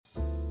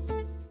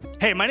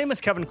Hey, my name is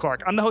Kevin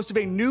Clark. I'm the host of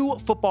a new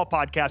football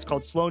podcast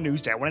called Slow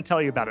News Day. I want to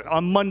tell you about it.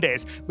 On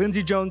Mondays,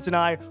 Lindsey Jones and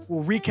I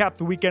will recap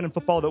the weekend in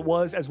football that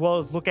was, as well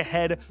as look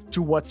ahead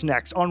to what's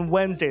next. On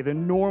Wednesday, the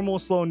normal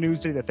Slow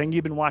News Day, the thing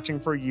you've been watching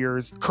for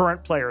years,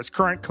 current players,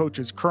 current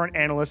coaches, current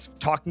analysts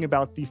talking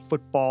about the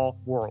football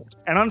world.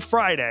 And on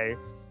Friday,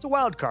 it's a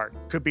wild card.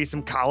 Could be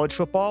some college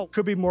football,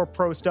 could be more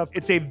pro stuff.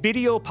 It's a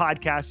video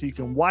podcast, so you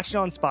can watch it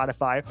on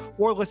Spotify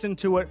or listen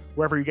to it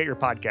wherever you get your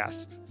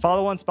podcasts.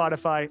 Follow on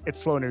Spotify. It's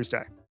Slow News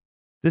Day.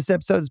 This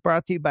episode is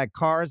brought to you by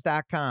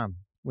Cars.com.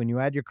 When you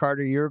add your car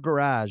to your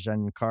garage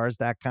on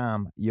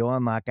Cars.com, you'll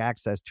unlock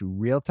access to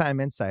real-time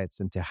insights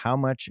into how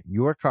much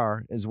your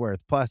car is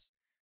worth. Plus,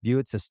 view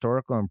its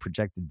historical and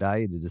projected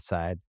value to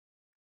decide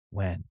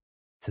when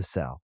to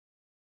sell.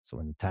 So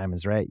when the time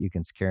is right, you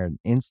can secure an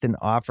instant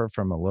offer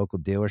from a local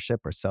dealership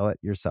or sell it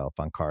yourself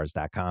on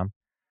Cars.com.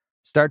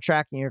 Start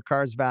tracking your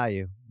car's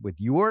value with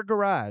your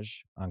garage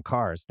on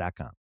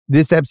Cars.com.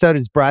 This episode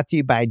is brought to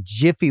you by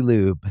Jiffy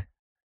Lube.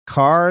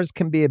 Cars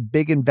can be a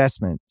big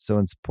investment, so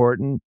it's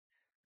important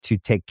to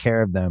take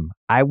care of them.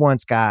 I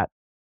once got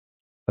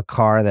a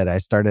car that I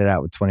started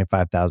out with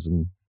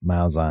 25,000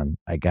 miles on.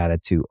 I got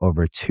it to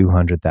over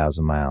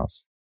 200,000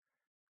 miles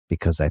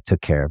because I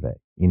took care of it.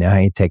 You know how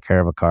you take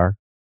care of a car?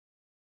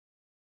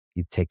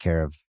 You take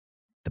care of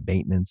the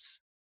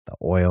maintenance, the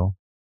oil,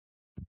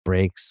 the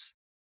brakes,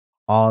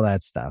 all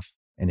that stuff.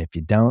 And if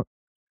you don't,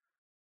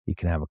 you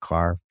can have a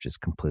car just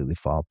completely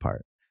fall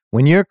apart.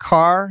 When your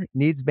car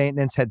needs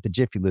maintenance, head to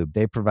Jiffy Lube.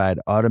 They provide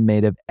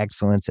automotive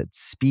excellence at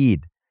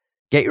speed.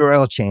 Get your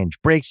oil change,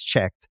 brakes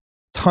checked,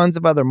 tons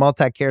of other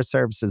multi-care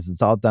services.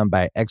 It's all done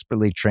by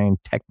expertly trained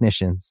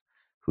technicians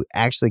who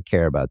actually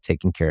care about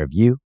taking care of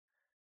you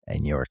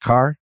and your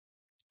car.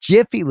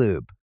 Jiffy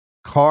Lube,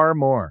 car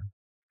more.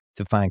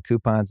 To find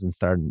coupons and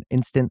start an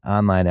instant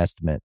online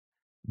estimate,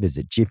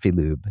 visit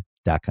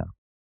jiffylube.com.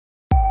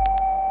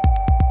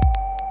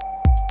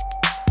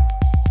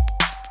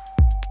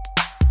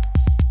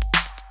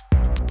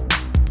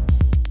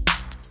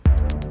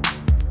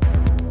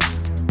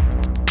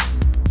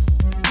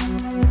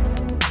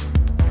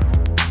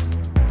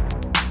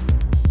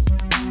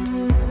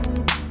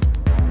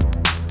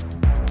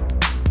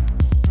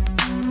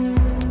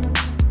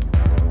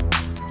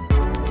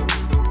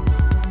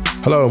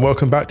 Hello and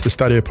welcome back to the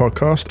Stadio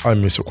podcast.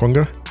 I'm Musa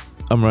Okwonga.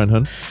 I'm Ryan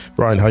Hun.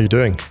 Ryan, how are you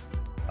doing?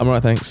 I'm all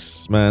right,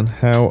 thanks, man.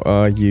 How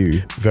are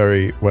you?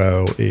 Very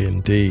well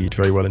indeed.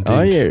 Very well indeed.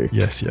 Are you?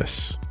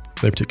 Yes.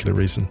 No particular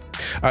reason.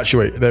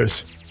 Actually, wait,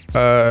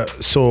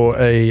 saw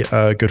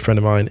a good friend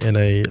of mine in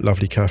a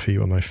lovely cafe,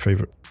 one of my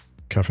favourite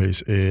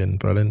cafes in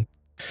Berlin.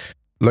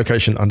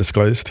 Location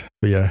undisclosed,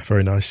 but yeah,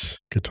 very nice.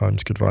 Good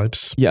times, good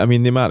vibes. Yeah, I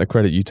mean, the amount of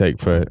credit you take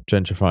for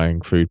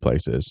gentrifying food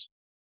places,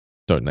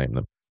 don't name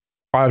them.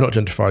 I have not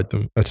gentrified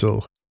them at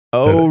all.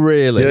 Oh,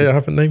 really? Yeah, I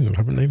haven't named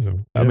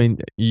them. Yeah. I mean,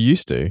 you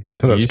used to.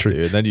 That's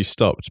true. And then you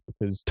stopped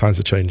because times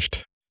have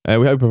changed. We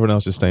hope everyone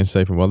else is staying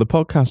safe and well. The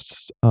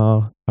podcasts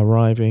are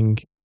arriving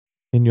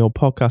in your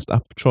podcast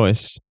app of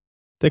choice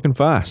thick and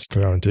fast.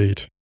 They are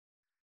indeed.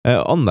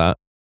 On that,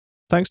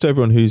 thanks to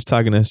everyone who's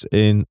tagging us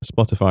in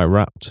Spotify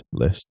Wrapped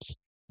lists.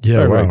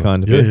 Yeah, very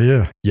kind of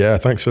you. Yeah,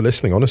 thanks for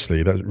listening,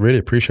 honestly. Really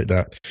appreciate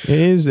that. It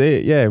is.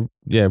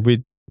 Yeah,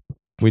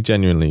 we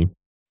genuinely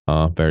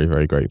are very,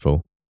 very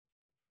grateful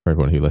for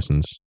everyone who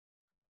listens.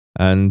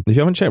 And if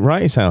you haven't checked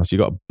Wrighty's House, you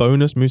got a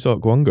bonus Musa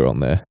Okwonga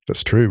on there.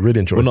 That's true. Really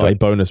enjoyed not that. A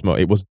bonus.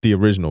 It was the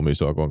original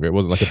Musa Okwonga. It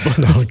wasn't like a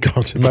bonus. Oh,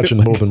 God. Imagine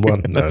more than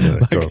one. No.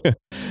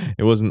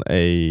 It wasn't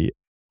a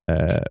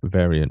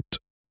variant.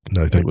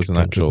 No, it was an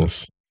actual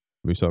goodness.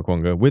 Musa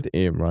Okwonga with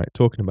Ian Wright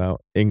talking about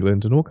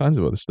England and all kinds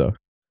of other stuff.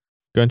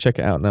 Go and check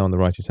it out now on the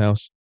Wrighty's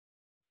House.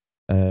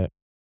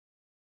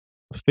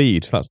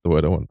 Feed. That's the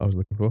word I was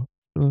looking for.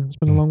 It's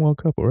been a long World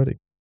Cup already.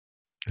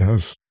 It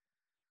has.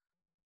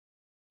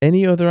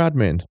 Any other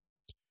admin?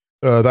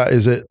 That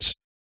is it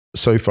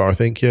so far, I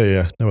think.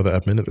 Yeah. No other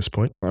admin at this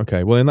point.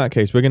 Okay. Well, in that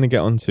case, we're going to get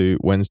on to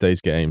Wednesday's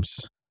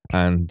games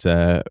and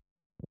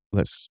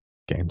let's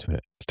get into it.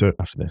 Let's do it.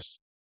 After this.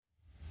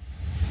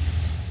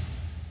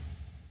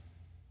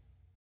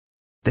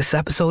 This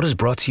episode is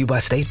brought to you by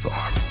State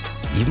Farm.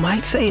 You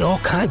might say all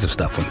kinds of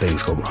stuff when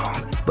things go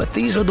wrong, but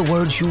these are the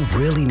words you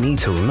really need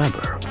to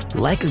remember.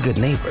 Like a good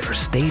neighbor,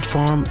 State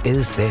Farm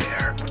is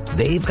there.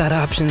 They've got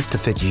options to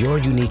fit your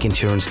unique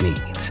insurance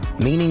needs,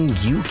 meaning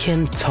you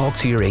can talk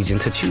to your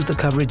agent to choose the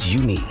coverage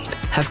you need.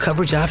 Have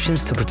coverage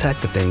options to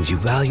protect the things you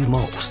value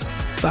most.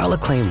 File a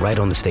claim right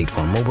on the State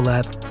Farm mobile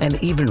app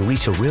and even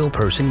reach a real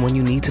person when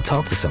you need to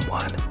talk to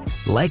someone.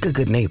 Like a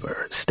good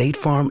neighbor, State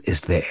Farm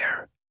is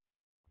there.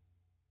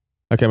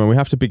 Okay, man, we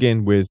have to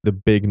begin with the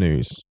big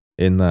news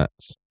in that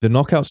the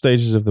knockout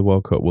stages of the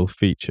World Cup will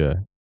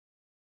feature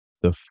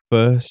the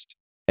first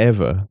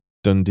ever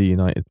Dundee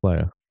United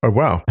player. Oh,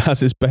 wow. As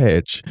his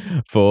badge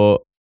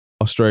for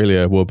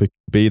Australia will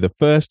be the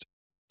first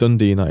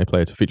Dundee United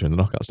player to feature in the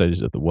knockout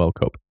stages of the World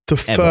Cup.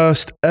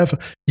 First ever.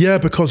 Yeah,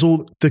 because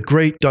all the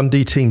great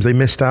Dundee teams, they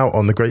missed out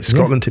on the great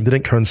Scotland team. They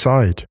didn't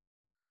coincide.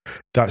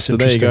 That's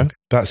interesting. There you go.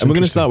 That's and we're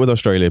going to start with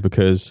Australia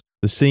because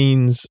the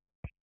scenes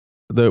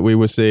that we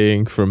were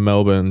seeing from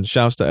Melbourne.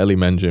 Shouts to Ellie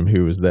Menjim,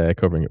 who was there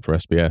covering it for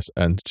SBS,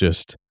 and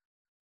just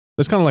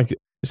it's kind of like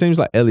it seems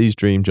like Ellie's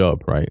dream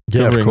job, right?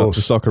 Yeah, covering of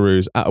course. the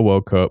Socceroos at a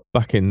World Cup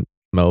back in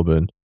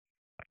Melbourne.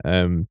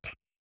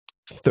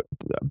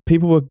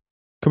 People were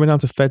coming down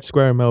to Fed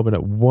Square in Melbourne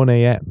at 1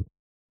 a.m.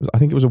 I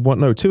think it was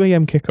 2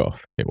 a.m.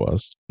 kickoff. It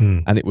was,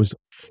 and it was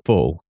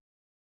full.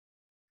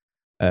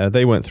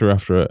 They went through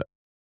after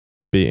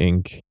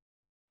beating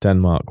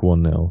Denmark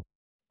 1-0,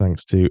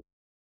 thanks to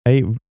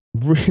a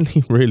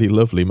really, really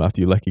lovely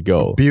Matthew Leckie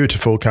goal.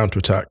 Beautiful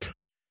counter-attack,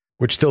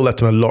 which still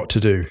left him a lot to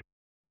do.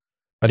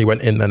 And he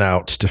went in and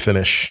out to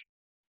finish.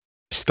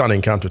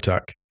 Stunning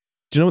counter-attack.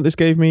 Do you know what this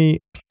gave me?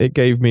 It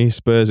gave me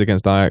Spurs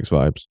against Ajax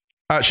vibes.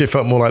 Actually, it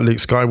felt more like Luke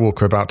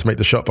Skywalker about to make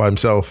the shot by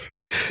himself.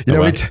 You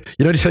know, when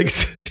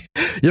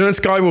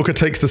Skywalker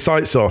takes the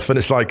sights off and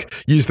it's like,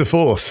 use the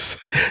force.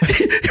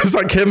 It was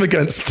like him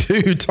against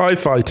 2 TIE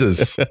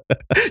fighters. You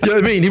know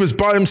what I mean? He was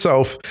by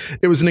himself.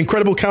 It was an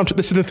incredible counter.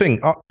 This is the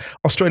thing.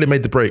 Australia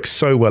made the break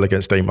so well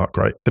against Denmark,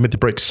 right? They made the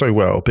break so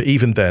well. But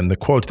even then, the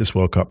quality of this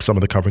World Cup, some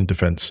of the covering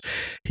defense,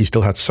 he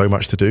still had so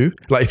much to do.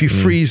 Like if you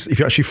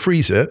actually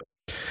freeze it,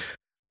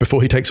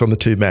 before he takes on the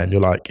 2 men,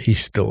 you're like,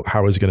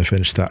 how is he going to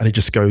finish that? And he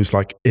just goes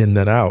like in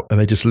and out and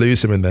they just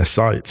lose him in their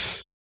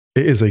sights.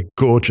 It is a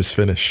gorgeous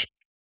finish.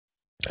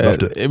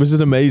 Loved it. It was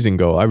an amazing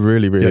goal. I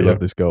really, really love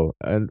this goal.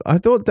 And I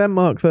thought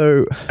Denmark,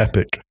 though...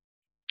 Epic.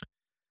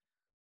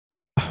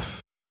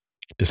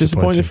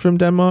 Disappointed from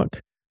Denmark?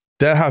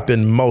 There have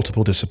been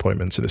multiple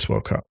disappointments in this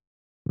World Cup.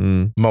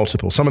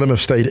 Multiple. Some of them have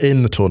stayed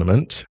in the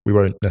tournament. We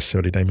won't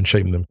necessarily name and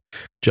shame them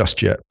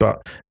just yet,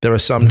 but there are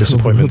some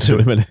disappointments.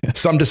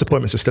 Some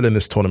disappointments are still in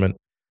this tournament,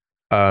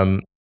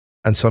 and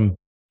some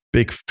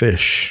big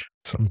fish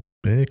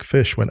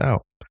went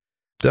out.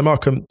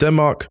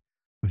 Denmark,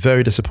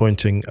 very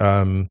disappointing.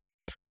 A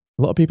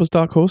lot of people's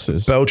dark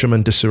horses. Belgium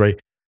and disarray.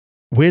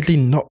 Weirdly,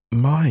 not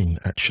mine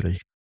actually.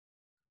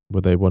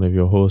 Were they one of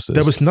your horses?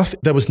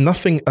 There was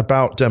nothing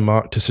about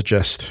Denmark to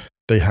suggest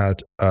they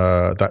had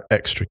that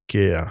extra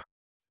gear. If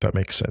that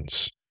makes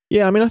sense.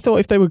 Yeah, I mean, I thought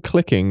if they were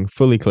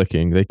fully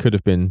clicking, they could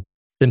have been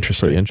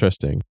pretty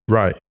interesting.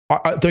 Right.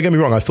 Don't get me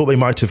wrong. I thought they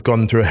might have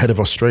gone through ahead of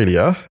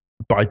Australia,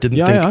 but I didn't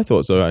think... Yeah, I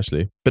thought so,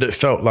 actually. But it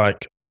felt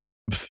like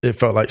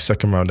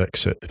second round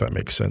exit, if that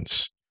makes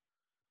sense.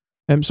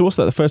 So what's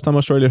that, the first time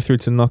Australia through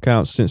to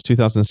knockouts since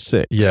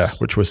 2006? Yeah,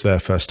 which was their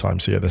first time.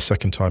 So yeah, their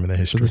second time in their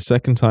history. The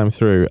second time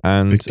through.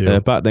 And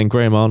back then,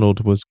 Graham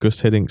Arnold was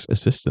Gus Hiddink's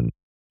assistant.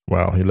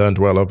 Wow, he learned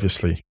well,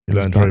 obviously. He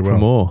learned very well. For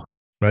more.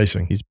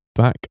 Amazing. He's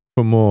back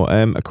for more.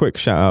 A quick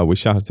shout out. We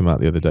shouted him out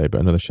the other day, but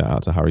another shout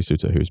out to Harry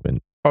Suter, who's been...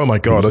 Oh my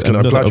God.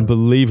 Another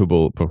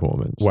unbelievable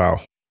performance.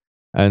 Wow.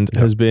 And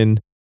has been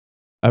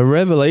a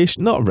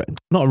revelation, not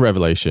a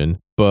revelation,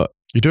 but...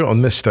 You do it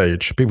on this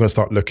stage, people will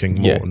start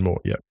looking more and more.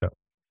 Yeah.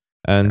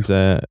 And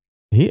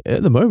he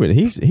at the moment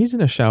he's in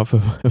a shout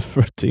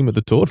for a team of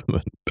the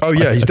tournament. Oh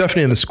yeah, he's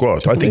definitely in the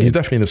squad. I think he's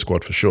definitely in the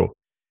squad for sure.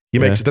 He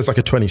makes it. There's like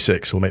a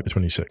 26. He'll make the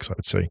 26. I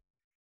would say.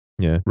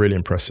 Yeah, really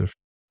impressive.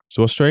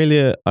 So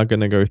Australia are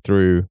going to go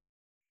through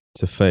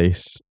to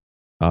face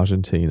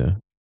Argentina,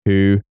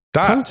 who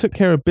kind of took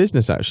care of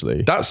business.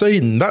 Actually, that's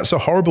a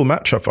horrible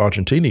matchup for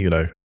Argentina. You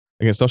know,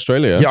 against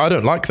Australia. Yeah, I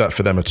don't like that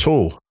for them at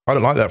all.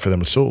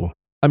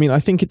 I mean,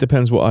 I think it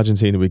depends what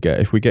Argentina we get.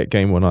 If we get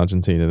game 1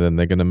 Argentina, then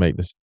they're going to make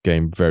this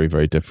game very,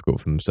 very difficult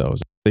for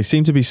themselves. They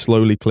seem to be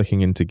slowly clicking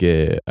into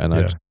gear, and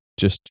I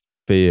just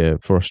fear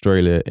for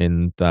Australia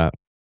in that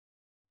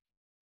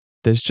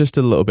there's just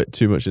a little bit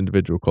too much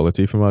individual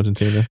quality from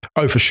Argentina.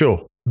 Oh, for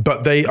sure.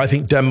 But I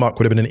think Denmark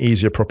would have been an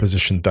easier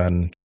proposition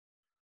than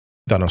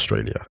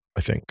Australia,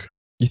 I think.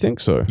 You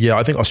think so? Yeah,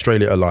 I think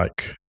Australia are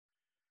like,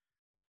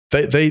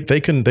 they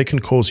can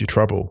cause you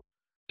trouble.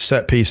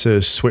 Set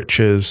pieces,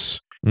 switches,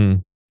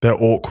 they're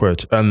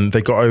awkward. And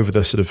they got over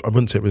the sort of, I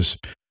wouldn't say it was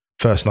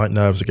first night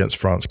nerves against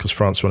France because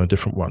France won a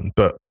different one.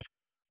 But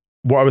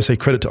what I would say,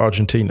 credit to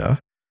Argentina,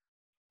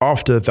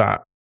 after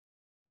that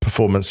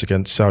performance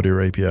against Saudi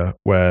Arabia,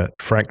 where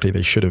frankly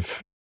they should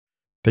have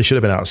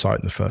been outside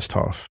in the first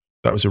half.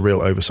 That was a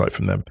real oversight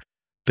from them.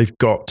 They've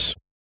got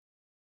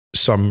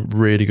some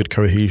really good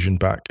cohesion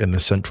back in the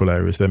central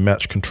areas. Their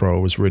match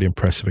control was really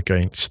impressive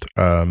against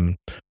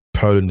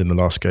Poland in the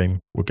last game.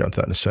 We'll get into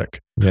that in a sec.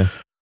 Yeah.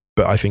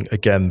 But I think,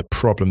 again,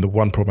 the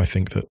one problem I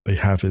think that they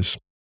have is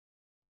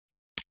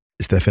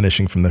their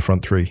finishing from their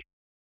front three.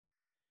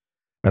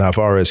 And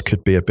Alvarez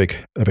could be a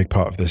big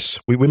part of this.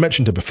 We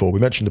mentioned it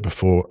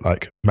before.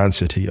 Like Man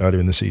City earlier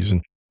in the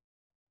season.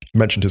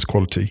 Mentioned his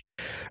quality.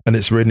 And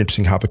it's really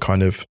interesting how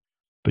the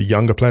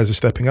younger players are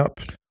stepping up.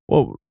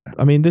 Well,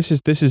 I mean, this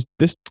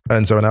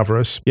Enzo and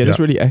Alvarez. Yeah, this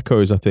really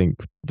echoes, I think,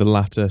 the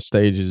latter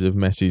stages of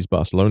Messi's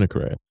Barcelona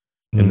career,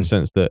 in the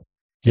sense that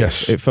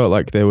it felt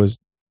like there was,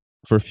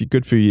 for a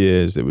good few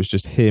years, it was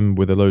just him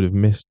with a load of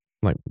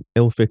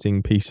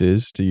ill-fitting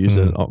pieces, to use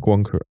an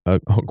Okwonka. I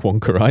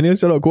know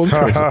it's an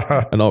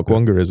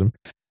Okwonkerism.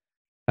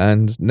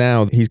 And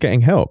now he's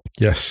getting help.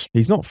 Yes.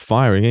 He's not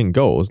firing in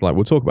goals. Like,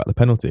 we'll talk about the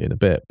penalty in a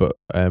bit, but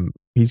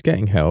he's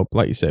getting help.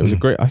 Like you said, it was a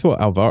great. I thought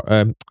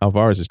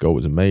Alvarez's goal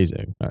was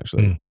amazing,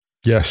 actually.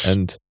 Yes,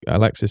 and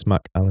Alexis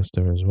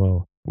McAllister as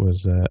well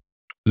was.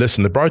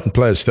 Listen, the Brighton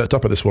players stepped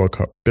up at this World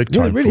Cup big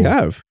time. Yeah, they really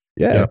have.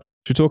 Yeah.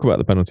 Should we talk about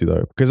the penalty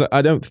though? Because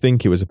I don't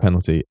think it was a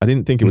penalty. I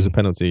didn't think it was a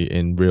penalty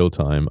in real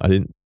time. I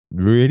didn't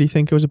really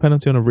think it was a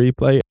penalty on a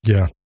replay.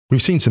 Yeah.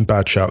 We've seen some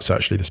bad shouts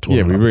actually this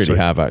tournament. Yeah, we really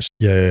have actually.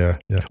 Yeah.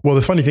 Well,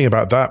 the funny thing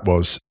about that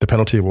was the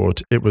penalty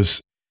award. It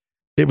was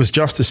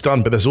justice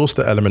done, but there's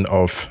also the element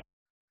of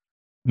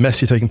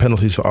Messi taking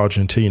penalties for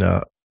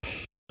Argentina,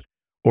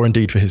 or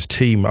indeed for his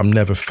team. I'm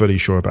never fully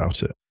sure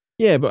about it.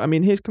 Yeah, but I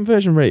mean, his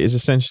conversion rate is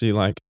essentially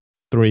like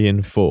 3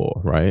 and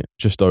 4, right?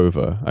 Just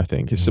over, I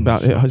think. It's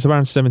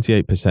around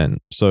 78%.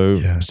 So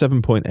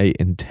 7.8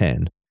 and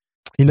 10.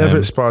 He never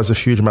inspires a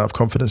huge amount of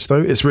confidence,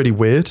 though. It's really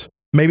weird.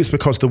 Maybe it's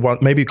because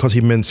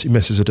he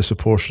misses a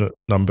disproportionate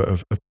number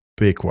of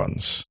big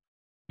ones.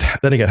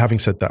 Then again, having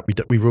said that,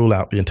 we rule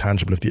out the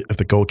intangible of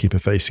the goalkeeper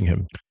facing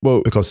him.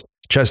 Well, because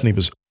Chesney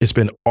it's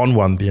been on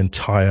one the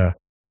entire.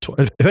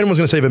 If anyone's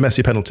going to save a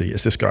Messi penalty,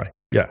 it's this guy.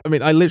 Yeah. I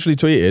mean, I literally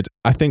tweeted,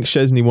 I think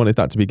Chesney wanted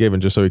that to be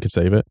given just so he could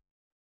save it.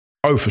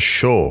 Oh, for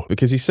sure.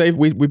 Because he saved.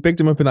 We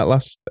bigged him up in the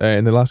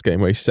last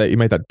game where he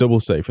made that double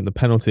save from the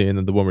penalty and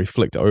then the one where he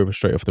flicked it over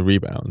straight off the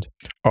rebound.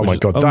 Oh my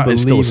God,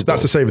 that's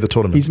the save of the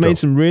tournament. He's made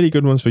some really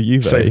good ones for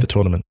Juve. Save of the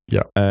tournament.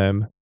 Yeah.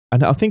 And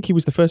I think he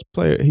was the first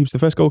player. He was the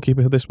first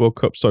goalkeeper of this World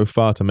Cup so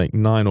far to make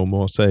 9 or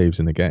more saves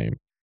in the game.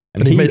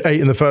 And he made 8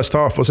 in the first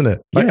half, wasn't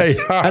it?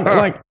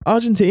 And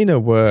Argentina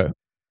were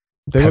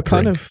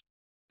having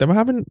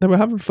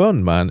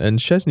fun, man. And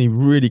Chesney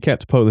really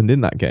kept Poland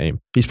in that game.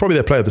 He's probably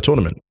their player of the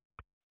tournament.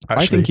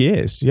 Actually. I think he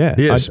is. Yeah,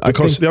 he is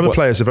because the other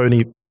players have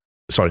only.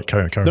 Sorry,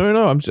 carry on.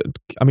 No.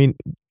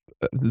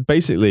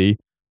 Basically,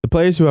 the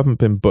players who haven't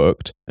been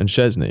booked and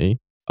Chesney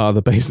are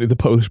basically the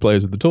Polish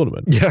players of the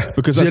tournament. Yeah,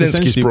 because that's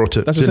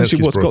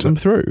essentially what's got them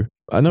through.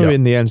 I know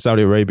in the end,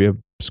 Saudi Arabia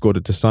scored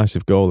a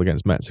decisive goal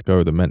against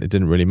Mexico that meant it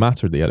didn't really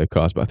matter the yellow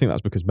cards, but I think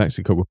that's because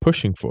Mexico were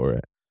pushing for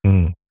it.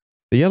 The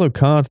yellow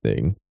card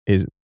thing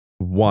is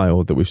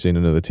wild that we've seen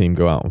another team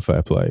go out on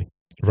fair play.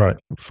 Right.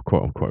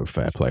 Quote unquote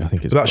fair play. I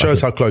think it's. But that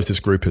shows how close this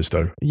group is,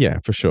 though. Yeah,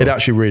 for sure. It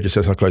actually really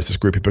says how close this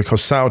group is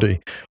because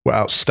Saudi were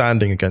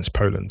outstanding against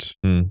Poland.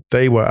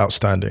 They were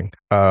outstanding,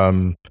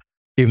 even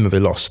though they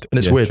lost. And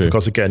it's weird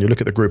because, again, you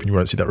look at the group and you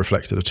won't see that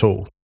reflected at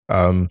all.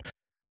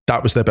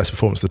 That was their best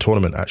performance of the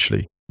tournament,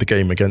 actually, the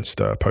game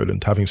against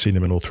Poland, having seen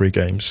them in all 3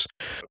 games.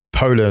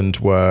 Poland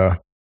were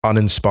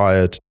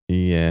uninspired.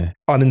 Yeah.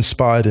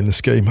 Uninspired in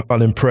this game,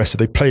 unimpressed.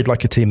 They played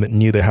like a team that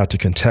knew they had to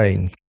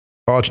contain.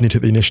 Argentina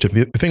took the initiative.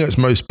 The thing that's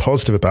most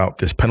positive about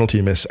this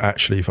penalty miss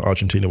actually for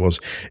Argentina was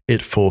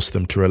it forced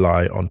them to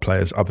rely on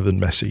players other than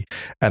Messi.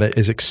 And it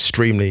is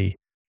extremely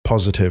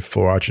positive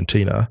for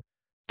Argentina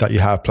that you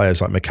have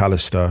players like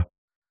McAllister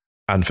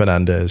and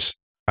Fernandes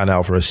and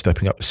Alvarez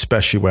stepping up,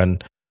 especially when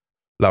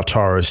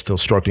Lautaro is still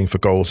struggling for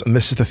goals. And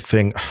this is the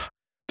thing,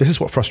 this is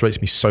what frustrates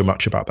me so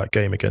much about that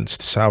game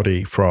against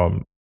Saudi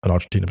from an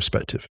Argentina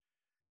perspective.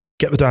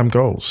 Get the damn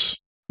goals.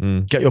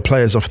 Get your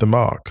players off the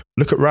mark.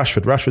 Look at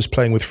Rashford. Rashford's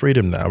playing with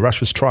freedom now.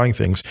 Rashford's trying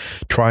things,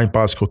 trying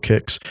bicycle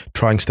kicks,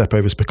 trying step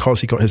overs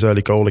because he got his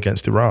early goal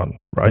against Iran,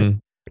 right?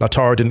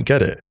 Lautaro didn't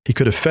get it. He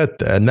could have fed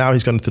there. Now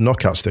he's gone to the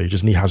knockout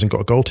stages and he hasn't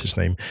got a goal to his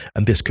name.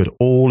 And this could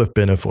all have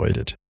been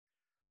avoided.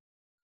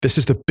 This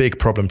is the big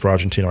problem for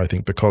Argentina, I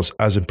think, because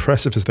as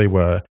impressive as they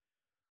were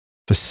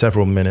for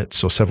several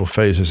minutes or several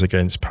phases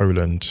against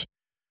Poland,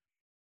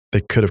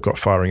 they could have got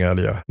firing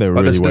earlier. They were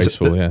really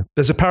wasteful, yeah.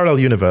 There's a parallel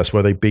universe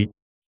where they beat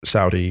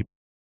Saudi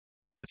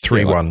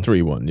 3-1.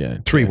 3-1, yeah.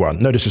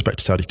 3-1. No disrespect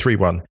to Saudi.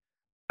 3-1.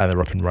 And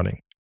they're up and running.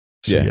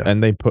 So,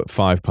 and they put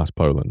 5 past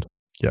Poland.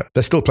 Yeah,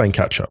 they're still playing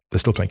catch-up.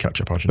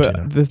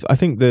 Argentina. But I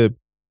think the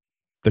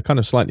kind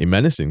of slightly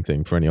menacing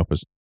thing for any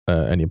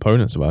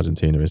opponents of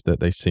Argentina is that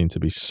they seem to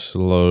be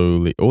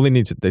slowly,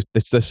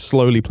 they're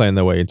slowly playing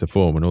their way into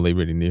form and all they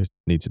really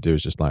need to do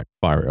is just like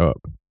fire it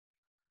up.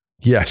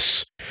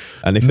 Yes.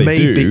 And if they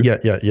do,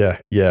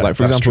 yeah. Like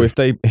for example,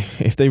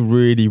 if they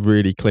really,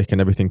 really click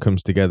and everything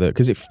comes together,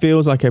 because it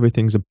feels like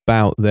everything's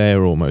about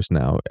there almost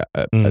now,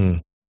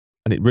 and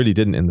it really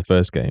didn't in the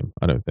first game,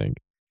 I don't think.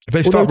 If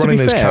they start running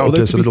those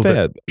counters a little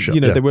bit,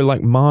 they were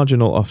like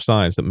marginal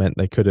offsides that meant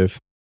they could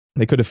have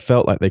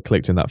felt like they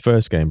clicked in that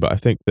first game, but I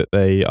think that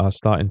they are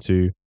starting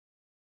to.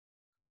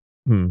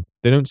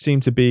 They don't seem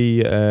to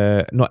be.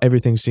 Not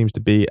everything seems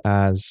to be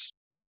as.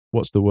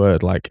 What's the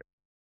word like?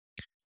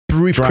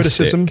 Brief drastic,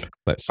 criticism.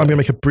 Let's say. I'm going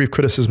to make a brief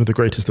criticism of the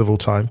greatest of all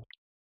time.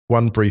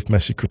 One brief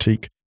Messi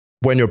critique.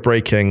 When you're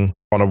breaking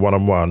on a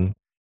one-on-one,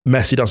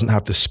 Messi doesn't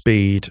have the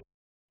speed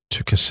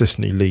to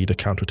consistently lead a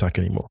counter-attack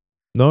anymore.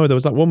 No, there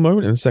was that one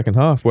moment in the second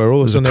half where all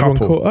of a sudden everyone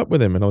caught up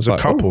with him, and I was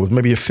like,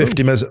 maybe a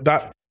 50 minutes.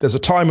 There's a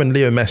time when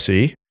Leo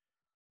Messi,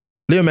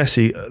 there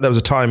was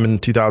a time in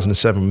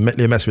 2007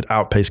 Leo Messi would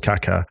outpace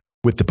Kaká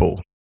with the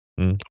ball.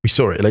 We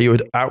saw it. He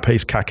would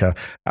outpace Kaká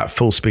at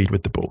full speed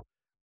with the ball.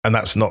 And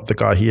that's not the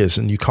guy he is.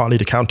 And you can't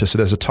lead a counter. So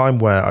there's a time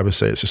where I would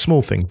say it's a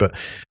small thing, but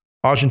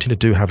Argentina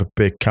do have a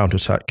big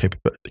counter-attack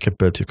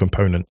capability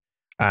component.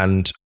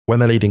 And when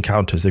they're leading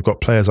counters, they've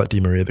got players like Di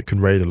Maria that can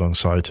raid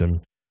alongside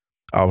him.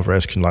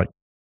 Alvarez can like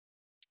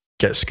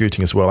get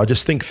scooting as well. I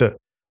just think that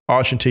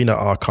Argentina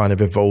are kind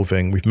of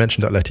evolving. We've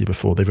mentioned Atleti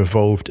before. They've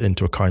evolved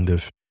into a kind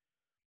of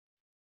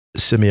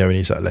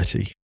Simeone's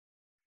Atleti.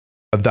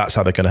 And that's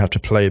how they're going to have to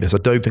play this. I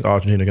don't think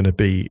Argentina are going to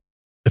be,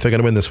 if they're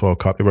going to win this World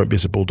Cup, it won't be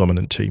as a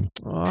ball-dominant team.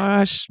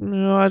 I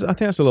think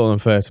that's a little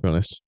unfair, to be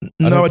honest.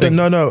 I don't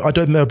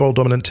think they're a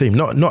ball-dominant team.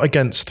 Not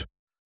against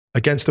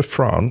a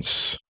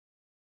France,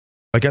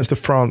 against a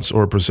France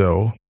or a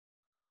Brazil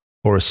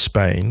or a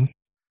Spain.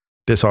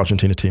 This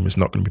Argentina team is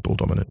not going to be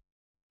ball-dominant.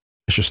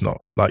 It's just not.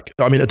 Like,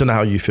 I mean, I don't know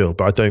how you feel,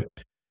 but they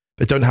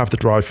don't have the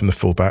drive from the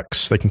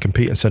fullbacks. They can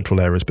compete in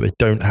central areas, but they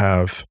don't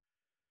have.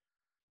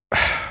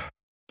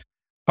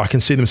 I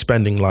can see them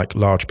spending like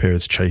large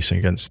periods chasing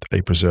against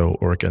a Brazil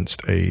or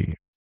against a.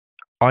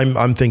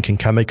 I'm thinking,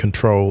 can they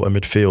control a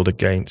midfield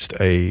against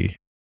a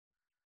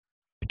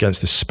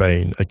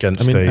Spain,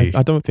 against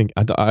I don't think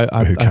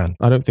who can?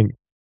 I don't think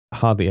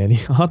hardly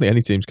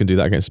any teams can do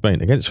that against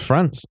Spain. Against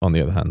France, on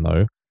the other hand,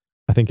 though,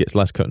 I think it's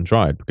less cut and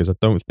dried because I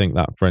don't think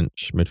that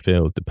French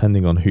midfield,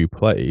 depending on who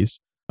plays.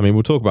 I mean,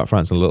 we'll talk about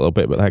France in a little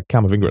bit, but that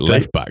Camavinga at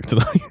left back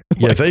tonight.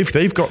 Yeah,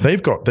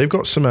 they've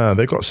got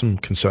some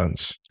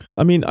concerns.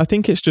 I mean, I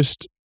think it's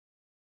just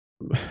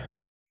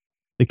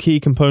the key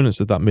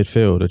components of that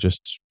midfield are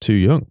just too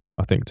young.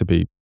 I think to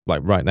be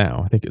like right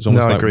now. I think it's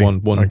almost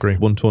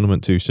one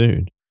tournament too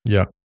soon.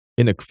 Yeah.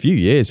 In a few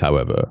years,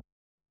 however,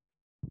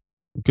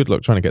 good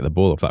luck trying to get the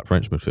ball off that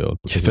French midfield.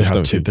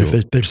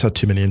 They've just had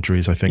too many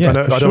injuries, I think. Yeah, I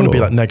don't want to be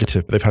like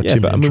negative, but they've had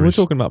too many injuries. I mean, we're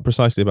talking about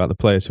precisely about the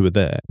players who are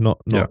there, not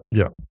the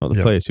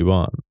players who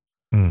aren't.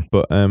 Mm.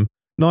 But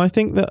no, I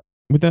think that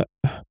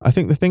I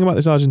think the thing about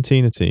this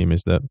Argentina team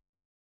is that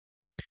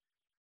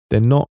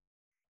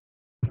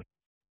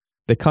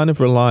they kind of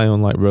rely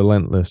on like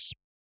relentless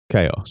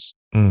chaos.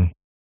 Mm.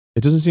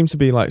 It doesn't seem to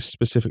be like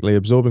specifically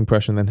absorbing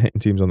pressure and then hitting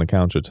teams on the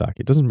counter-attack.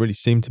 It doesn't really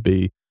seem to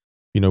be,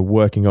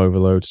 working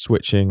overload,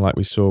 switching like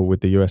we saw with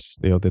the US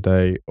the other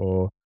day,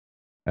 or,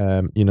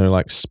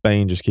 like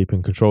Spain just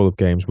keeping control of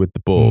games with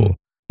the ball. Mm.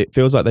 It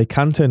feels like they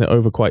can turn it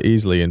over quite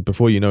easily, and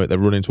before you know it, they're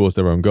running towards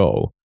their own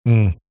goal.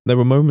 Mm. There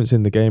were moments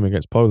in the game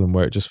against Poland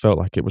where it just felt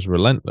like it was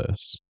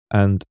relentless.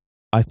 And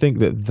I think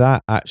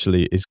that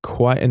actually is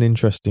quite an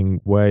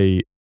interesting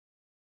way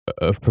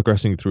of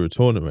progressing through a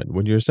tournament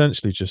when you're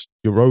essentially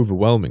you're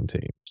overwhelming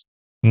teams.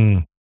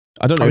 Mm.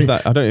 I don't know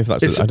if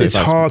that's. It's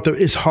hard though.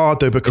 It's hard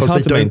though because it's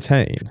hard they to don't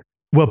maintain.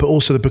 Well, but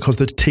also because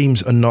the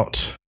teams are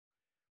not.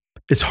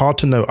 It's hard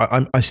to know.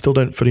 I still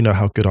don't fully know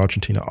how good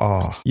Argentina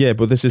are. Yeah,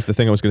 but this is the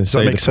thing I was going to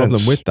say. The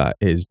problem with that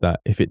is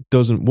that if it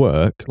doesn't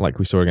work, like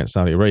we saw against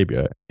Saudi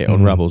Arabia, it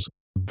unravels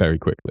very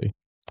quickly.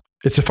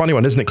 It's a funny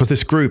one, isn't it? Because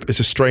this group is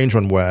a strange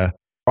one where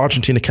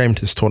Argentina came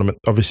to this tournament.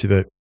 Obviously,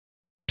 the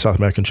South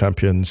American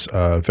champions,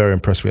 very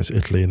impressed against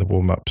Italy in the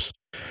warm-ups.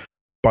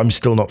 But I'm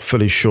still not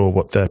fully sure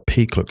what their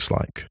peak looks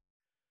like.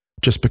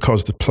 Just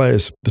because the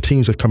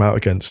teams have come out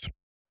against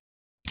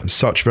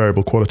such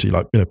variable quality,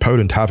 like,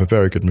 Poland have a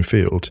very good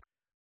midfield,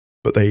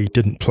 but they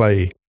didn't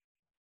play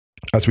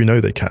as we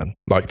know they can.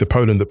 Like the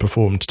Poland that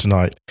performed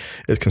tonight,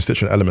 its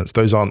constituent elements,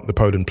 those aren't the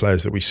Poland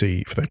players that we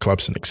see for their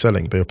clubs and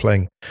excelling. They are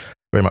playing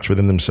very much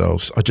within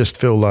themselves. I just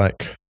feel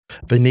like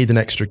they need an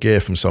extra gear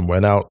from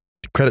somewhere. Now,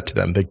 credit to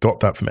them, they got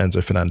that from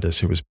Enzo Fernandez,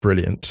 who was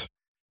brilliant.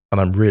 And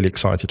I'm really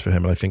excited for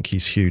him, and I think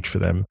he's huge for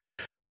them.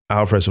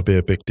 Alvarez will be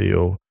a big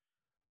deal.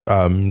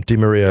 Di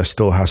Maria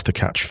still has to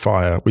catch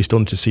fire. We still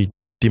need to see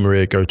Di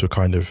Maria go to a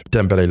kind of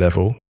Dembele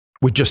level.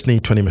 We just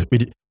need 20%.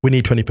 We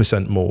need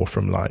 20% more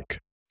from like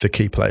the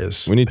key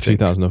players. We need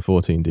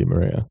 2014 Di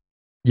Maria.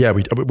 Yeah,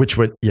 we do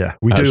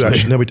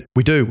actually. No,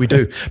 we do.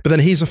 But then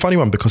he's a funny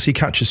one because he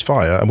catches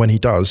fire, and when he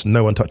does,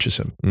 no one touches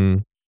him.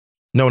 Mm.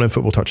 No one in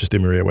football touches Di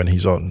Maria when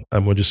he's on,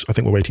 and I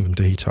think we're waiting for him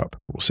to heat up.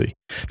 We'll see.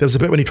 There was a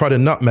bit when he tried a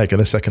nutmeg in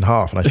the second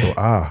half, and I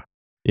thought,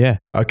 yeah,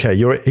 okay,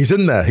 he's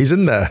in there. He's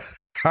in there.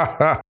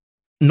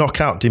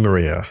 Knockout Di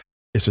Maria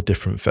is a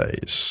different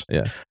phase.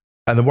 Yeah.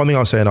 And the one thing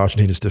I'll say in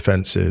Argentina's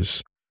defense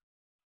is,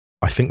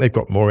 I think they've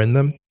got more in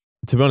them.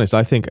 To be honest,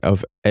 I think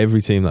of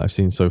every team that I've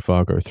seen so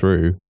far go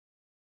through,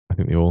 I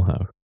think they all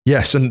have.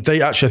 Yes, and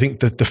they actually, I think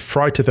the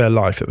fright of their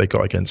life that they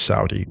got against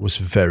Saudi was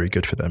very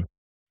good for them.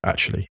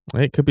 Actually,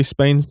 it could be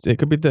Spain. It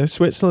could be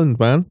Switzerland,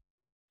 man.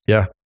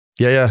 Yeah.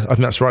 I think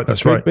that's right.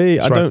 That's right.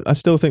 I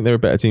still think there are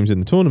better teams in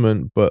the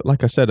tournament, but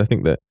like I said, I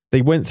think that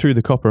they went through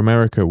the Copa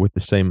America with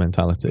the same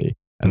mentality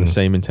and the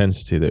same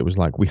intensity. That it was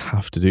like, we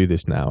have to do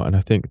this now. And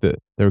I think that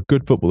there are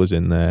good footballers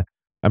in there,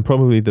 and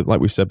probably like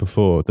we said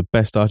before, the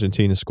best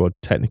Argentina squad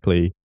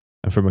technically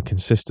and from a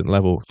consistent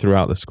level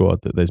throughout the squad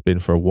that there's been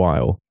for a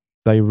while.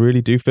 They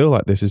really do feel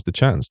like this is the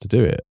chance to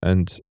do it,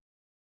 and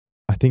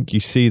I think you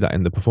see that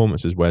in the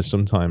performances where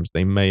sometimes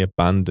they may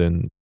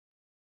abandon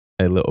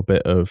a little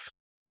bit of,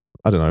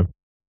 I don't know,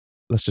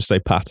 let's just say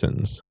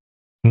patterns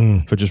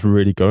for just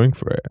really going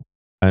for it.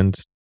 And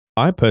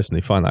I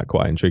personally find that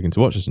quite intriguing to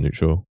watch as a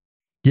neutral.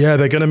 Yeah,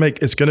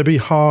 it's going to be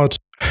hard.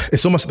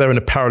 It's almost like they're in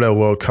a parallel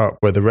World Cup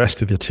where the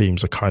rest of the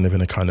teams are kind of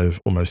in a kind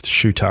of almost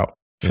shootout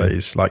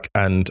phase.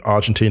 And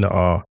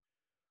Argentina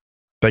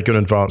they're going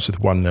to advance with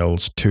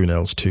 1-0s,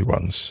 2-0s,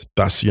 2-1s.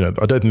 That's, I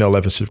don't think they'll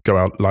ever sort of go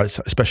out light,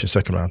 especially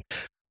second round.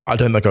 I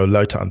don't think they'll go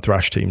low and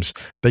thrash teams.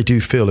 They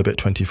do feel a bit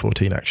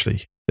 2014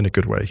 actually, in a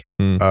good way.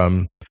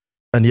 And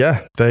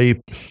yeah, no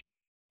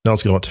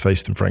one's going to want to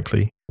face them,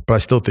 frankly. But I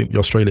still think the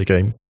Australia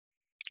game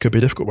could be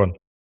a difficult one.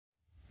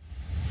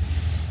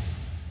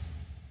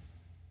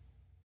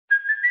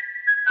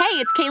 Hey,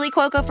 it's Kaylee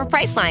Cuoco for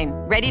Priceline.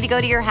 Ready to go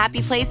to your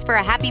happy place for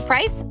a happy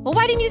price? Well,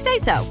 why didn't you say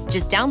so?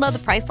 Just download the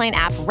Priceline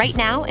app right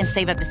now and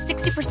save up to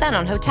 60%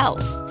 on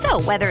hotels.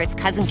 So whether it's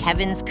Cousin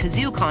Kevin's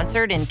Kazoo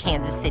Concert in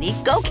Kansas City,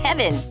 go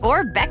Kevin,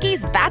 or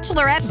Becky's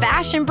Bachelorette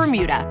Bash in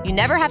Bermuda, you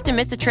never have to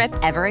miss a trip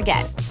ever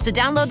again. So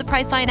download the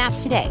Priceline app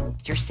today.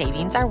 Your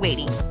savings are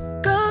waiting.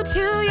 Go to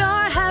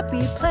your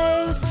happy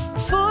place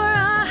for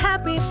a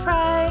happy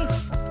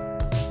price.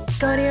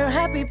 Go to your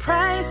happy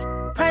price,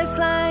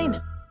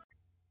 Priceline.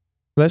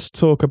 Let's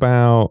talk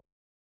about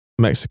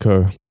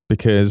Mexico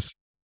because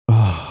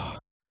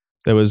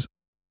they were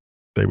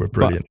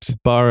brilliant.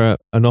 Bar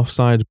an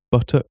offside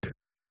buttock.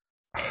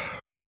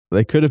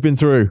 They could have been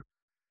through.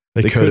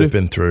 They could have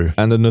been through.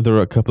 And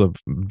a couple of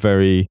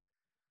very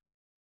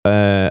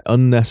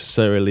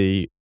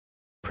unnecessarily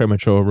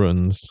premature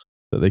runs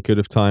that they could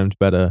have timed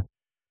better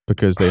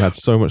because they had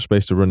so much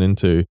space to run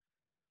into.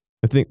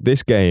 I think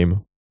this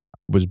game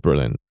was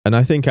brilliant. And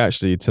I think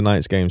actually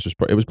tonight's games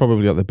was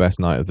probably like the best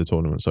night of the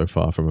tournament so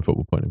far from a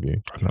football point of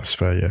view. That's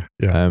fair,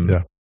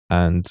 yeah.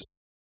 And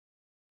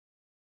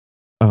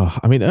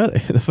I mean, in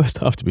the first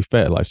half, to be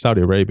fair, like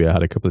Saudi Arabia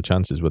had a couple of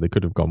chances where they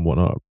could have gone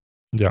 1-up.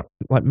 Yeah.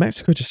 Like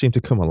Mexico just seemed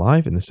to come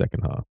alive in the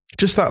second half.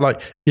 Just that,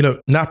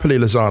 Napoli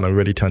Lozano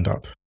really turned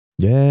up.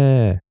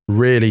 Yeah.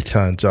 Really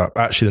turned up.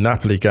 Actually, the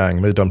Napoli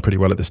gang, they've done pretty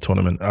well at this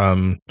tournament.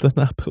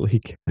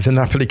 The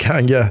Napoli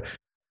gang, yeah.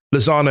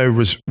 Lozano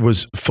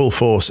was full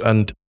force,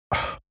 and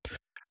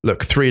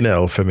look,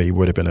 3-0 for me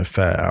would have been a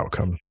fair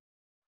outcome.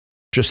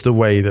 Just the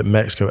way that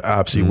Mexico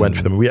absolutely went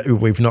for them.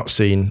 We've not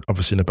seen,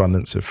 obviously, an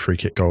abundance of free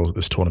kick goals at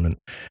this tournament.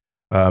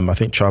 I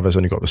think Chavez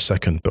only got the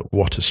second, but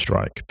what a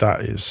strike.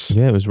 That is...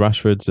 Yeah, it was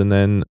Rashford's, and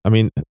then, I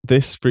mean,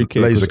 this free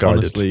kick was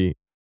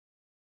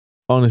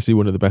honestly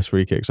one of the best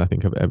free kicks I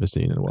think I've ever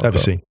seen in a World Cup. Ever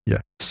seen, yeah.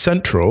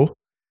 Central,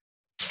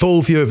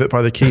 full view of it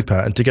by the keeper,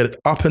 and to get it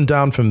up and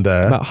down from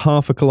there... About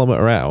half a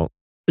kilometre out.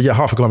 Yeah,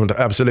 half a kilometre,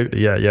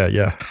 absolutely,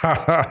 yeah.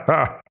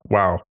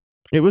 Wow.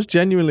 It was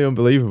genuinely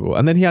unbelievable.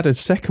 And then he had a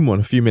second one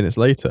a few minutes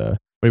later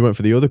where he went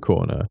for the other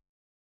corner.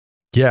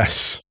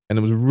 Yes. And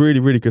it was a really,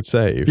 really good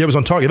save. Yeah, it was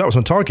on target. That was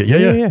on target.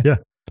 Yeah.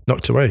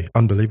 Knocked away.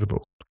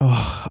 Unbelievable.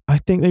 Oh, I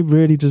think they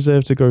really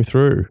deserve to go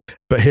through.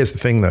 But here's the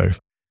thing though.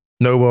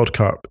 No World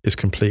Cup is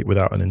complete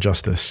without an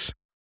injustice.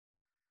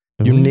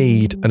 You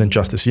need an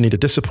injustice. You need a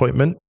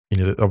disappointment. You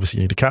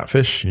need a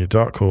catfish. You need a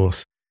dark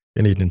horse.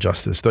 You need an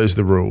injustice. Those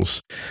are the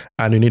rules.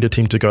 And you need a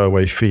team to go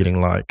away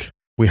feeling like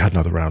we had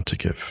another round to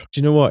give.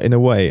 Do you know what? In a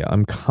way,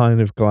 I'm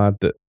kind of glad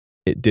that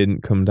it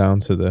didn't come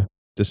down to the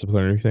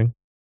disciplinary thing.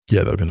 Yeah,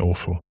 that would have been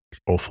awful.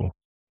 Awful.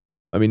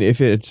 I mean,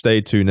 if it had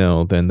stayed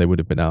 2-0, then they would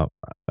have been out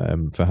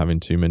for having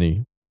too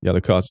many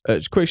yellow cards.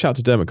 Quick shout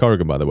to Dermot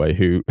Corrigan, by the way,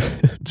 who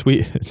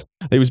tweeted.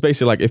 It was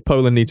basically like, if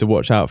Poland need to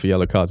watch out for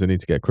yellow cards, they need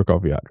to get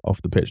Krychowiak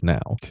off the pitch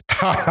now.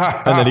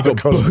 And then he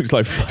got booked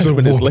like 5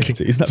 minutes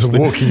later. He's a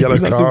walking yellow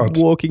card.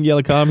 A walking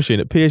yellow card machine.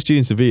 At PSG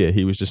and Sevilla,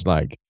 he was just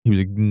like, he was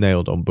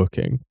nailed on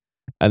booking.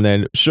 And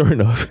then, sure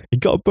enough, he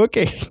got a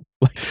booking.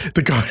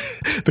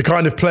 The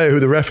kind of player who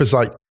the ref is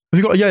like, have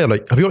you got a yellow?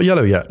 Have you got a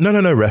yellow yet?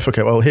 No, ref.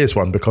 Okay, well, here's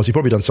one because you've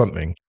probably done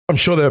something. I'm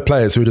sure there are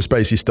players who just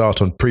basically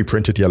start on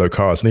pre-printed yellow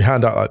cards and they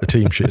hand out like the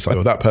team sheet. It's like,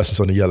 well, that person's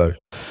on a yellow.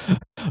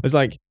 It's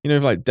like,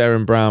 like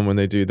Darren Brown when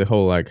they do the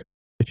whole like,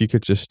 if you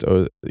could just,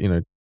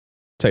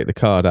 take the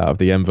card out of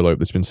the envelope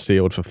that's been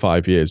sealed for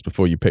 5 years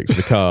before you picked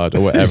the card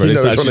or whatever. And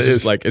it's actually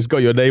just like, it's got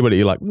your name on it.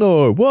 You're like,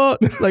 no,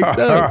 what? Like,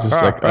 no. It's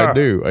just like, I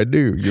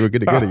knew you were going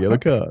to get a yellow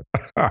card.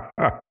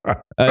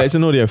 It's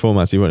an audio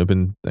format, so you won't have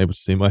been able to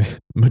see my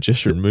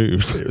magician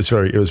moves. It was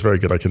very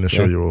good. I can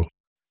assure you all.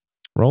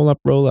 Roll up.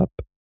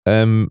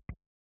 Anyway,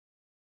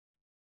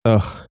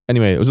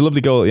 it was a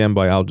lovely goal at the end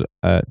by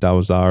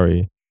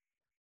Dawsari.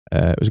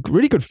 It was a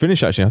really good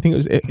finish, actually. I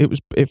think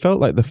it felt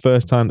like the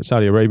first time that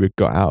Saudi Arabia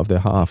got out of their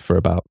half for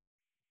about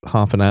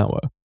half an hour.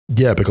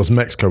 Yeah, because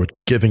Mexico were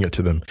giving it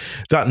to them.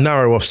 That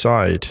narrow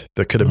offside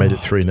that could have made it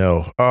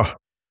 3-0.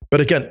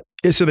 But again,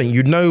 it's the thing.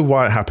 You know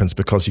why it happens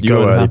because you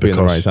go early. Happy because in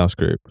the Rice House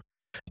group.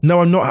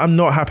 No, I'm not. I'm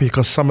not happy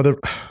because some of the.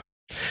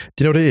 Do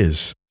you know what it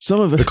is?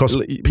 Some of us because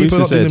people are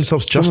not doing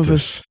themselves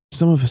justice.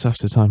 Some of us have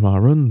to time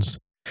our runs.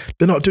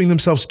 They're not doing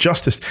themselves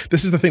justice.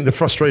 This is the thing, the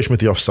frustration with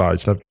the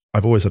offsides. And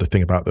I've always had a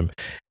thing about them.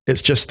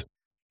 It's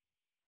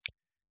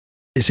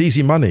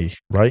easy money,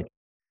 right?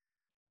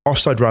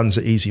 Offside runs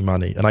are easy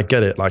money. And I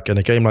get it. Like in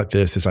a game like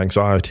this, there's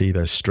anxiety,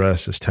 there's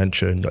stress, there's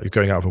tension. Like you're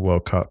going out of a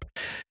World Cup.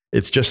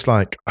 It's just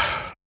like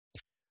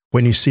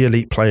when you see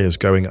elite players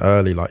going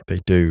early like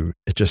they do,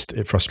 it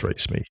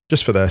frustrates me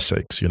just for their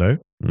sakes,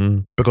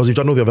 Because you've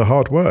done all the other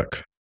hard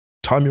work.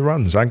 time your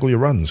runs, angle your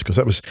runs, because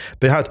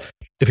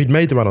if he'd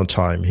made the run on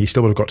time, he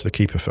still would have got to the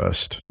keeper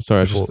first.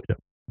 Sorry,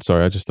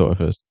 I just thought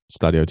of a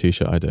Stadio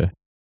t-shirt idea.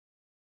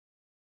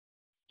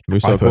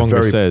 Musa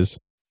Okwonga says,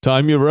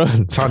 time your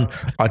runs.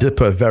 I did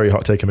put a very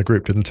hot take in the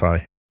group, didn't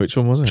I? Which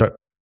one was it?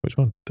 Which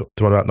one? The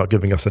one about not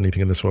giving us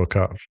anything in this World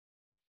Cup.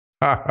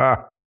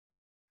 I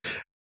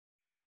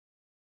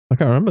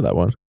can't remember that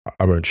one.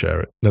 I won't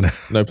share it.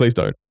 No, please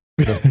don't.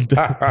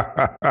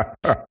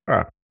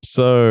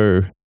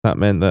 So that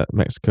meant that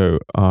Mexico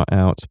are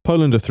out.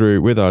 Poland are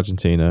through with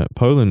Argentina.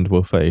 Poland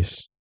will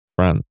face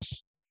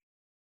France,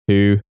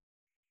 who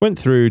went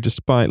through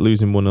despite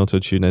losing 1-0 to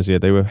Tunisia.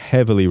 They were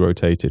heavily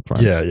rotated,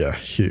 France. Yeah,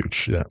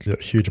 huge. Yeah,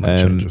 huge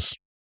amount of changes.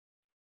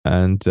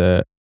 And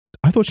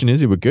I thought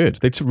Tunisia were good.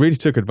 They really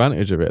took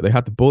advantage of it. They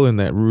had the ball in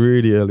there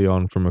really early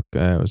on from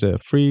was it a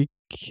free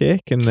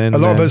kick? And then a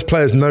lot of those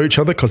players know each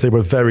other because they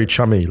were very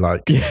chummy.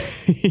 Like,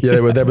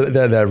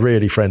 they're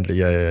really friendly.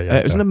 Yeah.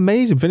 It was an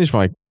amazing finish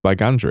by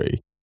Gandry.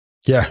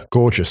 Yeah,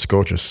 gorgeous.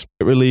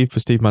 It relieved for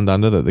Steve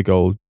Mandanda that the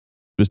goal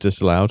was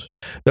disallowed.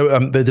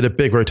 They did a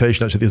big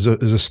rotation. Actually,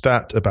 there's a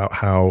stat about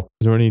how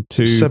is there only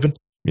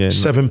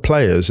seven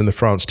players in the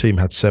France team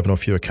had 7 or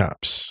fewer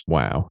caps.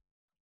 Wow.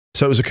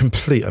 So it was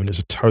it's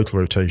a total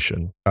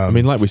rotation.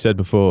 Like we said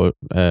before,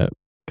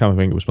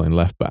 Camavinga was playing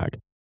left back.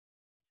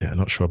 Yeah,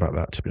 not sure about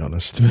that, to be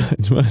honest. To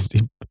be honest,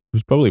 he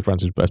was probably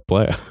France's best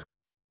player.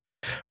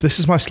 This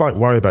is my slight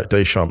worry about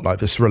Deschamps, like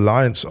this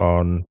reliance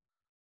on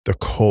the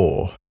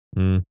core.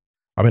 Mm.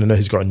 I know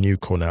he's got a new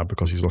core now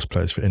because he's lost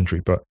players for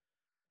injury, but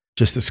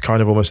just this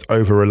kind of almost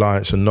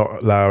over-reliance and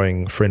not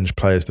allowing fringe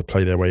players to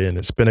play their way in.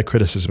 It's been a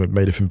criticism I've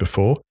made of him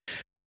before.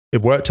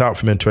 It worked out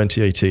for him in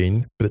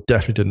 2018, but it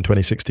definitely did in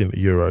 2016 at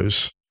the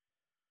Euros.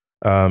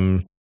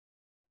 So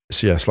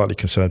yeah, slightly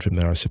concerned for him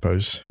there, I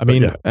suppose. Wabi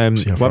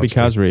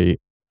Kazri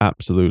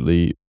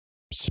absolutely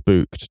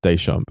spooked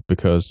Deschamps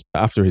because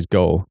after his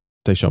goal,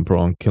 Deschamps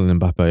brought on Kylian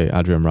Mbappe,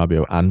 Adrien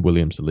Rabiot and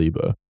William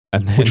Saliba.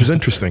 And then, which was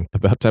interesting.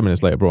 About 10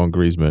 minutes later, brought on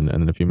Griezmann,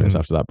 and then a few minutes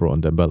after that, brought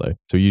on Dembele.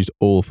 So he used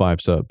all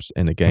 5 subs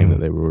in a game that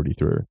they were already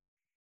through.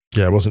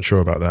 Yeah, I wasn't sure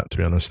about that, to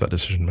be honest, that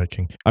decision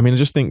making. I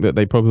just think that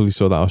they probably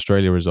saw that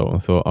Australia result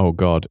and thought, oh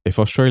God, if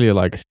Australia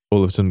all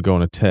of a sudden go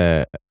on a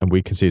tear and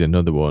we concede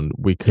another one,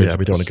 we could... Yeah,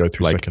 we don't want to go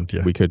through second,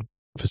 yeah. We could,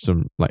 for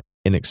some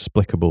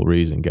inexplicable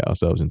reason, get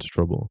ourselves into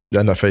trouble.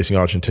 End up facing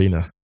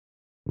Argentina.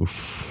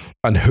 Oof.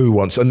 And who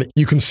wants... And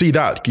you can see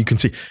that. You can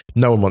see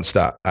no one wants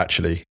that,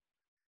 actually.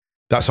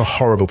 That's a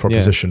horrible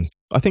proposition. Yeah.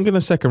 I think in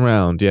the second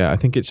round, I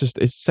think it's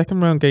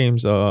second round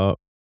games are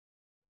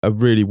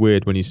really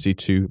weird when you see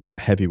 2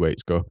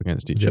 heavyweights go up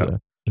against each other.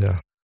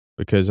 Yeah.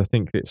 Because I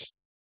think it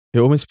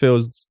almost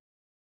feels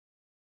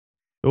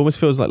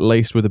like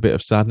laced with a bit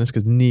of sadness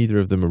because neither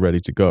of them are ready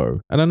to go.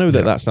 And I know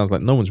that sounds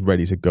like no one's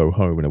ready to go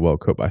home in a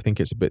World Cup, but I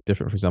think it's a bit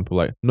different. For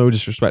example, no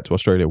disrespect to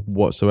Australia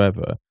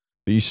whatsoever,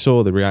 but you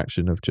saw the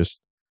reaction of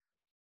just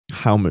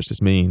how much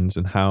this means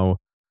and how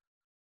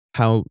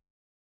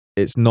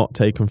it's not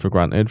taken for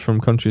granted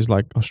from countries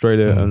like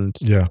Australia and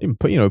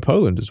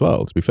Poland as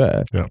well, to be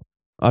fair. Yeah.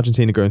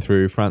 Argentina going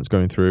through, France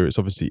going through,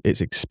 it's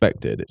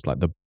expected. It's like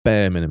the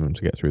bare minimum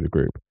to get through the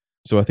group.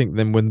 So I think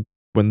then when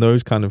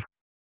those kind of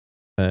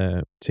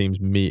teams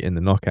meet in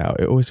the knockout,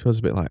 it always feels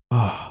a bit like,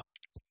 I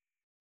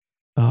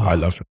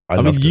loved it.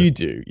 You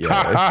do.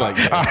 Yeah. It's like,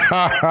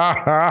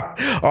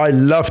 I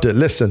loved it.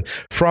 Listen,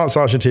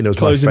 France-Argentina was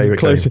my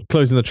favourite game.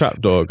 Closing the trap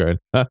door going,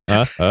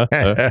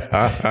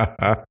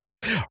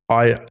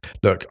 I've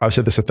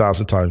said this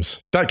 1,000 times.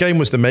 That game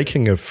was the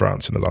making of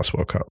France in the last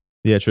World Cup.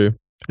 Yeah, true.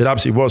 It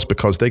absolutely was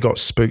because they got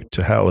spooked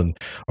to hell. And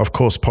of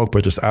course,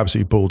 Pogba just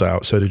absolutely balled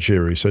out. So did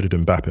Giroud. So did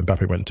Mbappe.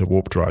 Mbappe went to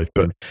warp drive.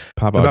 But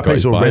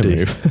Mbappe's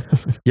already...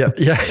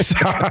 Yes,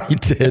 he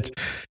did.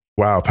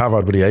 Wow,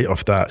 Pavard really ate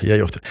off that.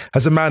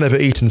 Has a man ever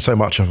eaten so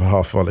much of a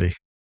half volley?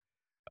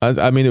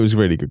 It was a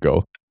really good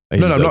goal.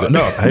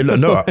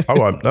 No.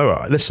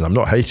 Listen, I'm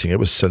not hating. It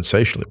was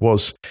sensational. It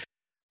was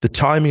the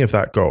timing of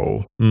that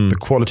goal, the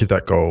quality of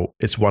that goal.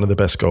 It's one of the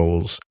best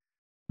goals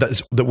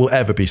that will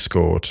ever be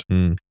scored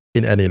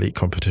in any elite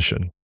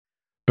competition,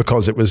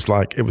 because it was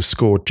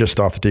scored just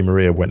after Di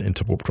Maria went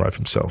into warp drive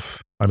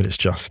himself. It's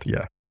just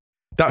that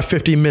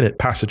 15-minute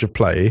passage of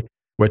play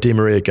where Di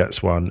Maria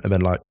gets one and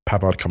then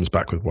Pavard comes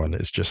back with one.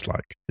 It's just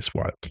it's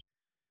wild.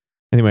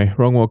 Anyway,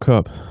 wrong World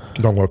Cup.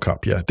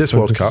 Yeah.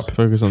 World Cup.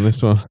 Focus on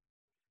this one.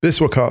 This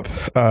World Cup,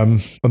 on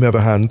the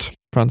other hand,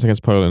 France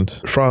against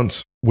Poland.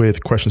 France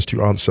with questions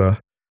to answer.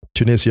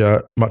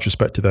 Tunisia, much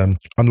respect to them.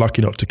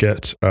 Unlucky not to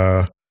get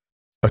a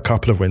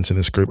couple of wins in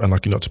this group.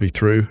 Unlucky not to be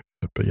through.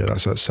 But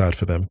that's sad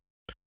for them.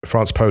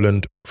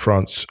 France-Poland.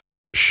 France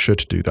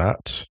should do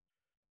that.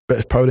 But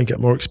if Poland get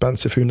more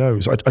expansive, who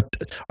knows?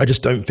 I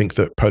just don't think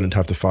that Poland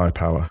have the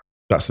firepower.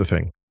 That's the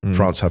thing.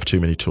 France have too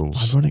many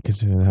tools. Ironic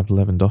considering they have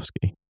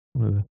Lewandowski,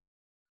 one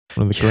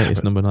of the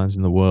greatest number 9s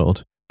in the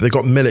world. They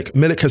got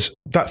Milik.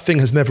 That thing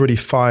has never really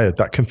fired,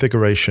 that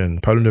configuration.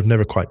 Poland have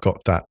never quite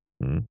got that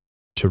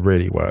to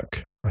really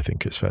work, I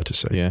think it's fair to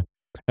say. Yeah.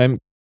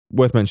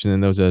 Worth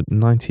mentioning, there was a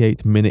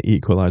 98th minute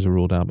equaliser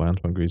ruled out by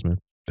Antoine Griezmann.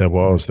 There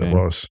was.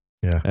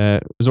 Yeah.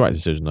 It was the right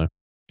decision, though.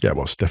 Yeah, it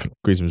was, definitely.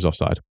 Griezmann was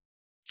offside.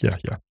 Yeah,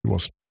 it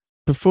was.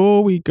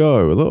 Before we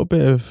go, a little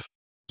bit of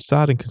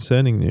sad and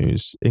concerning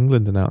news.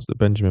 England announced that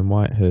Benjamin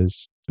White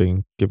has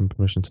been given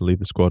permission to leave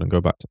the squad and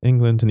go back to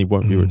England, and he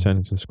won't be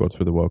returning to the squad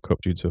for the World Cup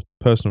due to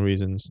personal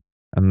reasons,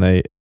 and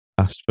they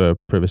asked for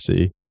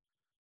privacy.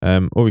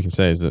 All we can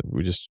say is that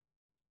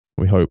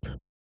we hope, I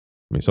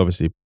mean, it's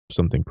obviously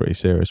something pretty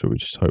serious, but we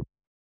just hope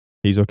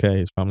he's okay,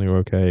 his family are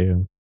okay.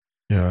 And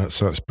yeah,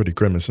 so that's pretty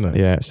grim, isn't it?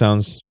 yeah, it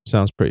sounds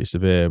pretty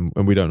severe,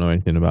 and we don't know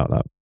anything about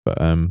that. But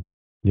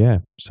yeah,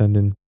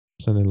 sending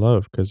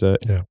love, because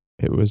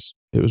it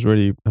was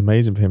really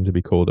amazing for him to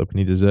be called up, and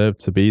he deserved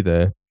to be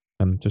there.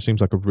 And just seems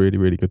like a really,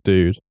 really good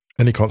dude.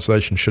 Any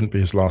consolation, shouldn't be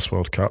his last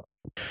World Cup.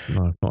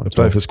 No, not at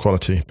all. all. His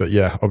quality, but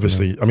yeah,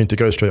 obviously, I mean, to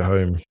go straight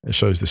home, it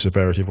shows the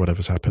severity of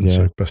whatever's happened. Yeah.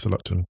 So best of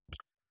luck to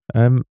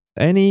him.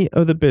 Any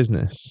other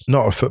business?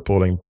 Not a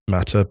footballing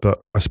matter, but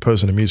I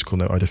suppose on a musical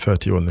note, I defer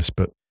to you on this.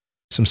 But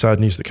some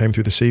sad news that came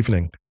through this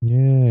evening.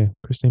 Yeah,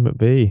 Christine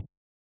McVie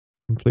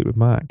from Fleetwood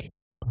Mac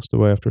passed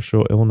away after a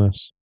short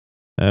illness.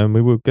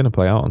 We were going to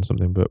play out on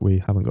something, but we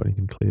haven't got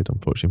anything cleared.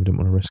 Unfortunately, we didn't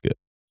want to risk it.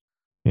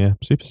 Yeah,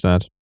 super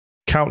sad.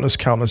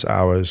 Countless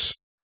hours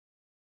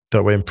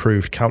that were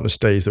improved, countless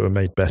days that were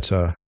made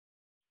better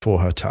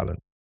for her talent.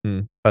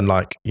 And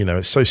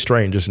it's so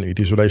strange, isn't it?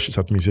 These relationships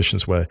with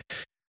musicians where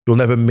you'll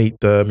never meet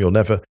them,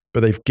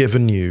 but they've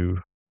given you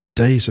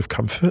days of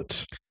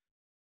comfort.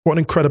 What an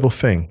incredible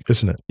thing,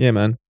 isn't it? Yeah,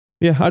 man.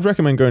 Yeah, I'd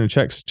recommend going and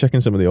checking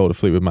some of the older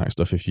Fleetwood Mac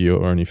stuff if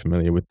you're only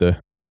familiar with the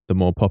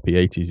more poppy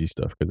 80s-y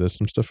stuff, because there's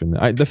some stuff in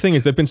there. The thing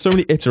is, there've been so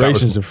many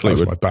iterations of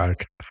Fleetwood.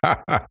 That was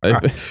my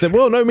bag.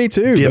 Well, no, me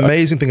too. The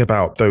amazing thing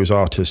about those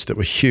artists that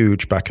were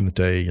huge back in the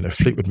day,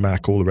 Fleetwood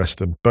Mac, all the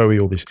rest of them, Bowie,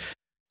 all these,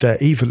 their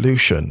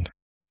evolution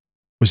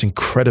was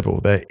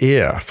incredible. Their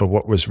ear for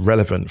what was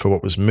relevant, for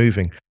what was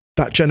moving.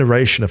 That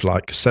generation of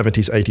like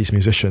 70s, 80s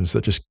musicians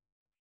that just,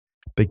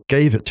 they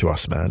gave it to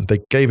us, man. They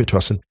gave it to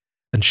us.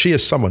 And she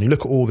is someone, you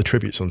look at all the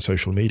tributes on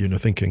social media and you're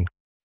thinking,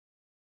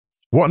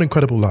 what an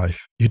incredible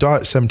life. You die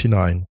at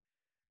 79,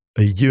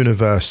 a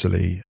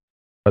universally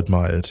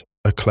admired,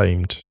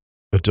 acclaimed,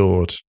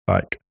 adored,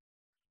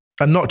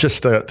 and not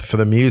just for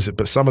the music,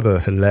 but some of the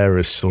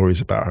hilarious stories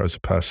about her as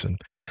a person,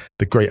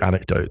 the great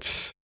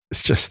anecdotes.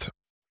 It's just...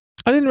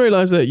 I didn't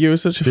realize that you were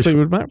such a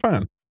Fleetwood Mac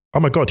fan.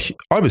 Oh my God.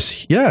 I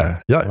was,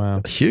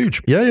 wow.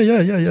 Huge.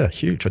 Yeah,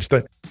 huge. I just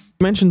don't... You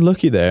mentioned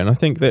Lucky there, and I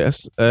think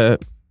that's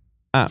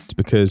apt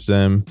because,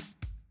 some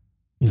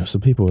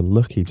people were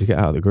lucky to get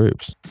out of the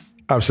groups.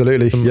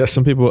 Absolutely, yes.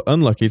 Some people were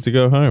unlucky to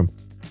go home.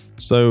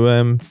 So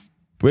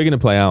we're going to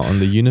play out on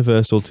the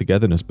Universal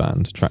Togetherness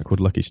Band track called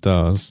Lucky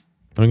Stars.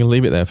 And we're going to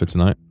leave it there for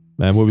tonight.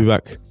 And we'll be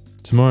back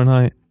tomorrow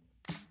night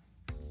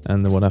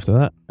and the one after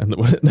that. And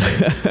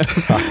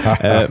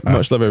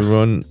much love,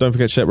 everyone. Don't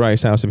forget to check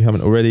Rowdy's House if you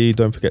haven't already.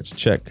 Don't forget to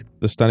check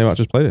the Stadio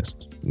Outros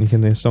playlist. You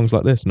can hear songs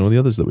like this and all the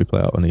others that we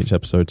play out on each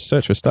episode.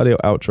 Search for Stadio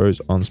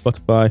Outros on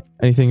Spotify.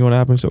 Anything you want to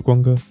add, Mr.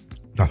 Okwonga?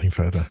 Nothing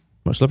further.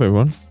 Much love,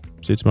 everyone.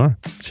 See you tomorrow.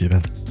 See you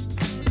then.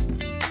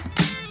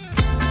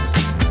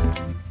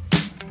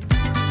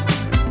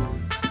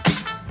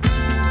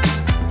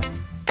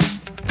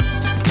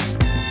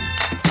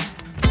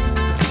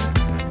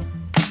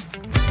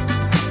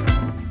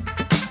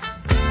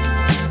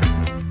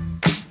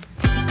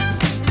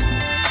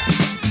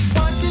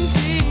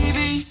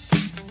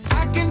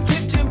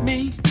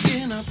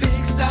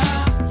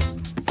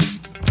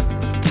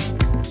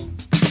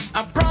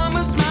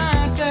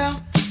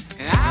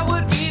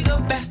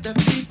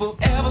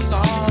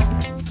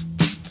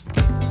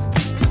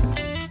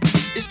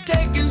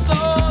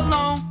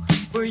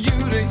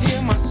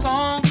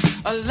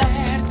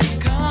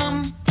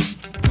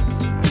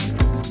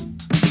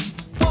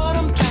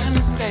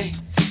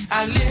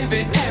 I live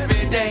it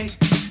every day.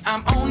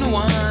 I'm on the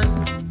one.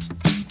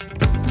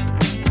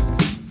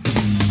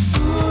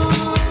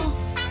 Ooh,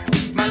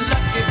 my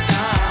lucky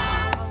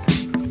stars.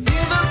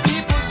 Hear the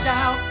people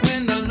shout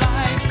when the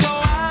lights go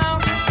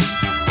out.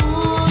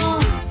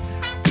 Ooh,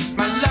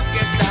 my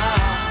lucky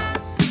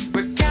stars.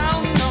 We're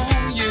counting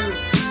on you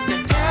to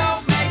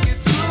help make it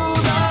through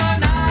the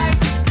night.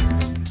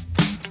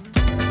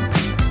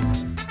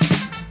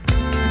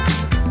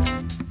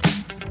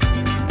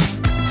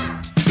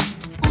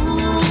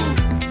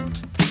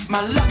 Ooh,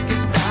 my lucky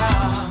stars.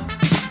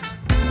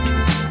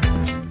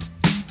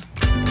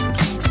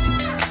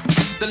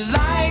 The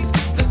lights,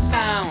 the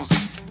sounds,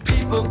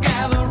 people